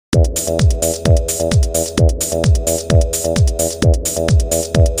Howdy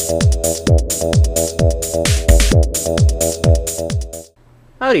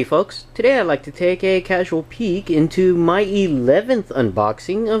folks, today I'd like to take a casual peek into my 11th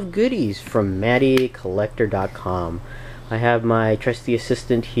unboxing of goodies from MattyCollector.com. I have my trusty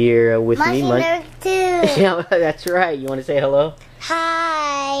assistant here with me. Too. Yeah, that's right. You want to say hello?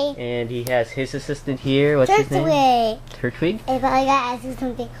 Hi. And he has his assistant here. What's his name? Turtwig. If I gotta ask you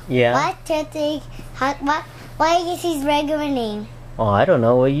something. Yeah. What Turtwig? What is his regular name? Oh, I don't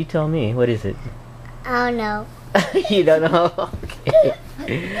know. Well, you tell me. What is it? I don't know. You don't know? Okay.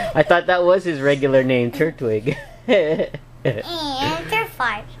 I thought that was his regular name, Turtwig. And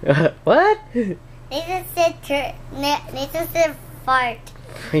Turfart. What? They just said fart.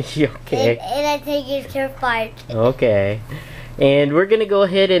 Okay. And I think it's Turfart. Okay. And we're gonna go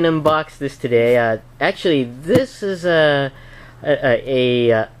ahead and unbox this today. Actually, this is an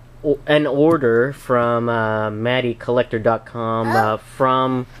order from MattyCollector.com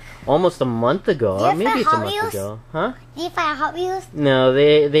from almost a month ago. Or maybe it's a month ago. Huh? Do you find Hot Wheels? No,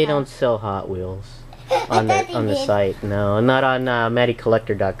 they don't sell Hot Wheels on the site. No, not on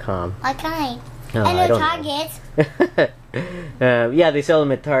MattyCollector.com. What kind? No, and I the don't Target. Yeah, they sell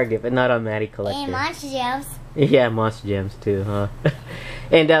them at Target, but not on Matty Collector. And Monster Jams. Yeah, Monster Jams too, huh?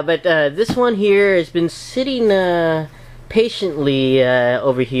 And but this one here has been sitting patiently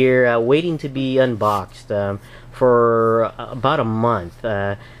over here, waiting to be unboxed for about a month.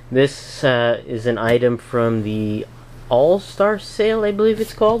 This is an item from the All-Star Sale, I believe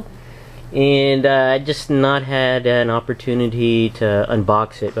it's called. And I just not had an opportunity to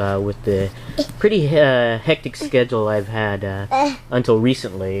unbox it with the pretty hectic schedule I've had until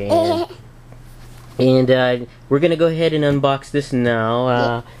recently. And we're gonna go ahead and unbox this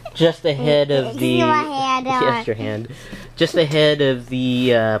now, just ahead of the yes, your hand, just ahead of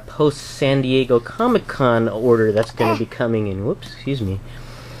the post San Diego Comic-Con order that's gonna be coming in. Whoops, excuse me.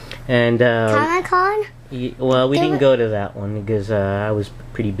 And Comic-Con? Well, we didn't go to that one because I was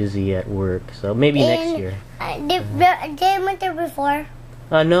pretty busy at work. So maybe next year. They went there before.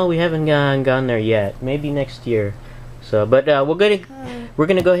 No, we haven't gone there yet. Maybe next year. So, but we're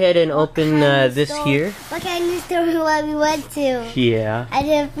gonna go ahead and open this here. What kind of store we went to? Yeah. I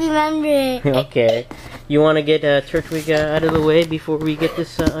don't remember. Okay. You want to get Turtwig out of the way before we get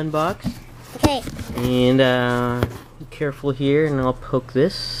this unboxed? Okay. And be careful here, and I'll poke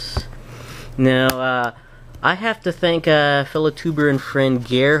this. Now, I have to thank fellow tuber and friend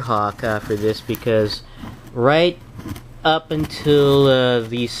Gerhawk for this, because right up until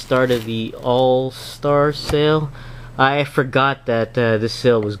the start of the All-Star Sale, I forgot that this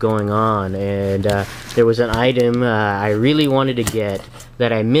sale was going on, and there was an item I really wanted to get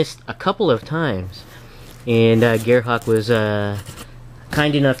that I missed a couple of times, and Gerhawk was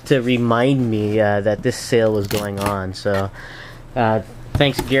kind enough to remind me that this sale was going on. So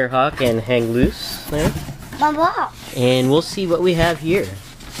thanks Gerhawk, and hang loose there. My box. And we'll see what we have here.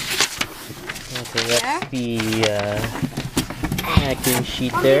 Okay, that's the packing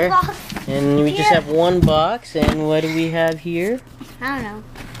sheet there. And we just have one box, and what do we have here? I don't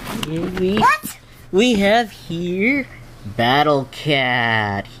know. What? We have here Battle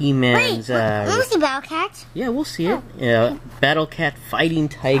Cat, He-Man's. Wait, we'll see Battle Cat. Yeah, we'll see it. Yeah, Battle Cat Fighting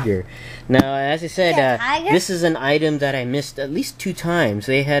Tiger. Now, as I said, this is an item that I missed at least 2 times.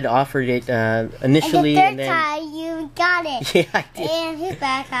 They had offered it initially, and the third time you got it. Yeah, I did. And his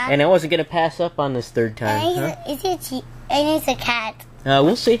Battle Cat. And I wasn't gonna pass up on this third time. And it's a cat.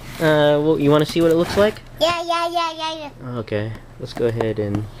 We'll see. You want to see what it looks like? Yeah. Okay, let's go ahead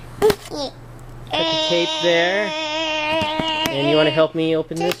and put the tape there. And you want to help me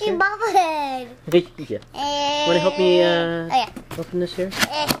open this here? Bobblehead. Yeah. Want to help me open this here?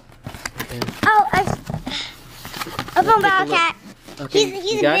 Open Battle Cat. Okay,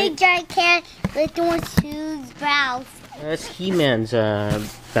 He's a big giant cat with those huge brows. That's He-Man's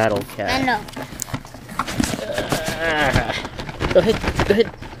Battle Cat. I know. Go ahead.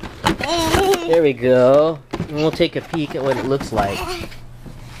 There we go. And we'll take a peek at what it looks like.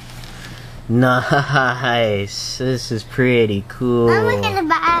 Nice. This is pretty cool. I'm looking at the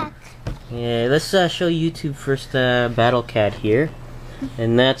back. Yeah, let's show YouTube first Battle Cat here.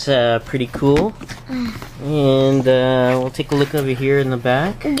 And that's pretty cool. And we'll take a look over here in the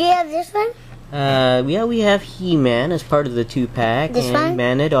back. Do you have this one? Yeah, we have He-Man as part of the 2-pack. This and one?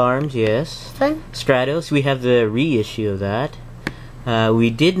 Man-at-Arms, yes. This one? Stratos, we have the reissue of that. We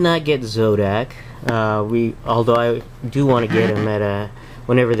did not get Zodak. Although I do want to get him at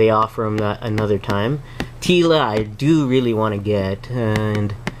whenever they offer him another time. Tila, I do really want to get,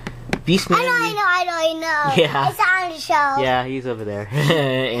 and Beastman. I I don't know. Yeah. It's on the shelf. Yeah, he's over there.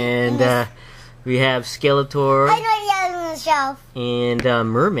 And we have Skeletor. I know he's on the shelf. And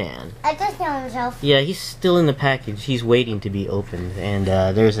Merman. I just know on the shelf. Yeah, he's still in the package. He's waiting to be opened. And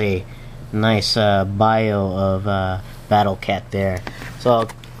there's a nice bio of Battle Cat there. So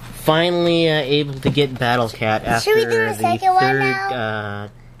finally able to get Battle Cat after Should we do the second one third now?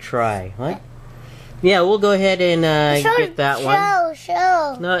 try. What? Yeah, we'll go ahead and get that one.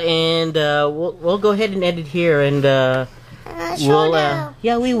 Show. No, and we'll go ahead and edit here, and we'll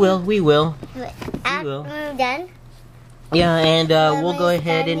yeah, we will. Done. Yeah, and we'll go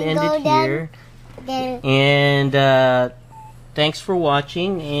ahead and end it here. Then. And thanks for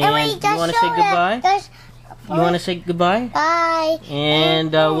watching. And wait, you want to say goodbye? You want to say goodbye? Bye.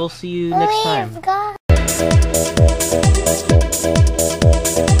 And we'll see you next time. Forgot.